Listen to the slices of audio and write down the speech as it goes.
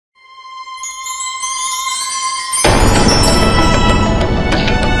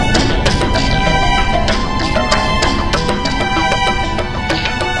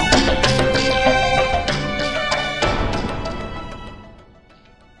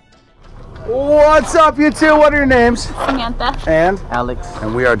What's up, you two? What are your names? Samantha. And? Alex.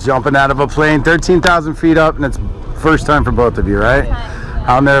 And we are jumping out of a plane 13,000 feet up, and it's first time for both of you, right?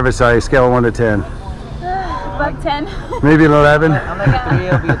 How nervous are you? Scale of 1 to 10. About 10. Maybe an 11? I'm like a 3,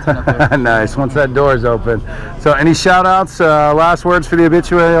 I'll be a 10 up there. Nice, once that door's open. So any shout outs, last words for the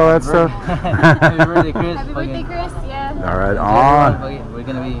obituary, all that stuff? Happy birthday, Chris. Happy birthday, Chris. Yeah. All right, on. We're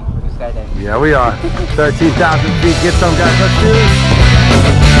going to be skydiving. Yeah, we are. 13,000 feet. Get some, guys. Let's do this.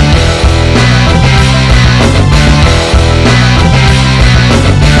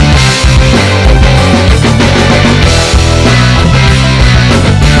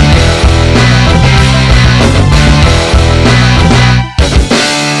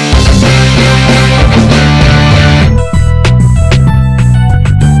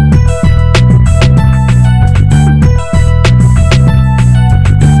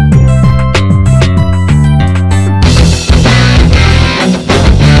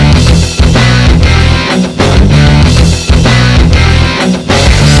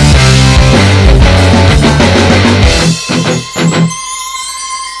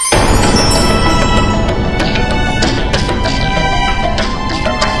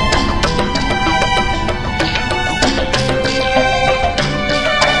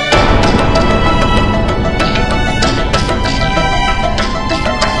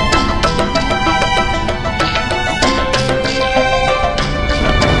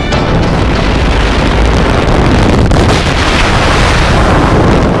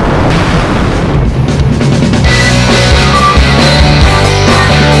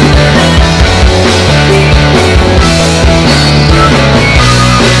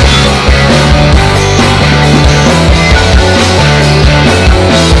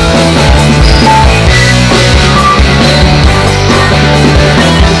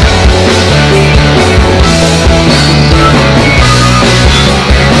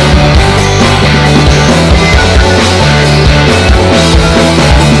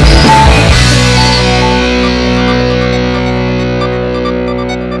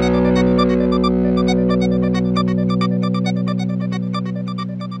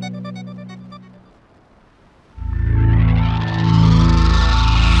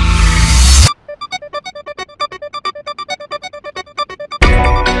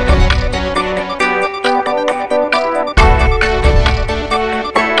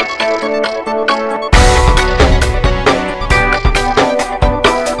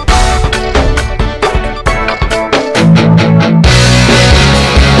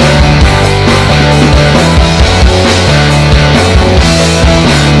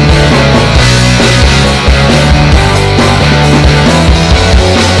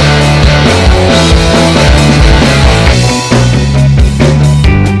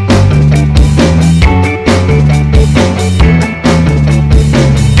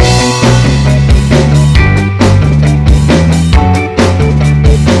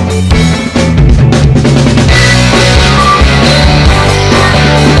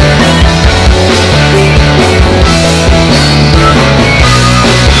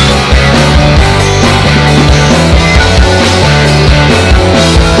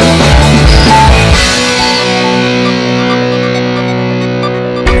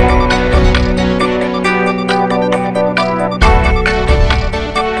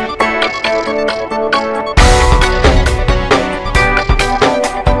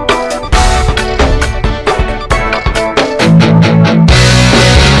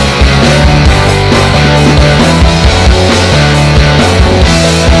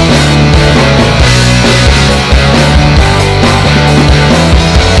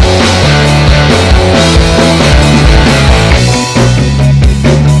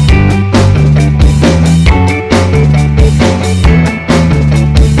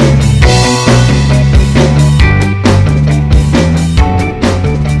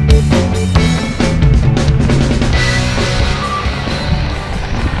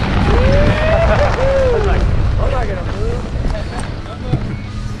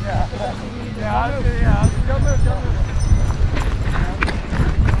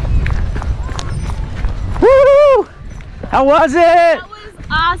 How was it? That was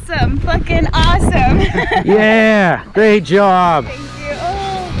awesome. Fucking awesome. Yeah, great job. Thank you.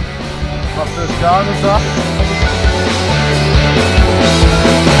 Oh. Off this dog is off.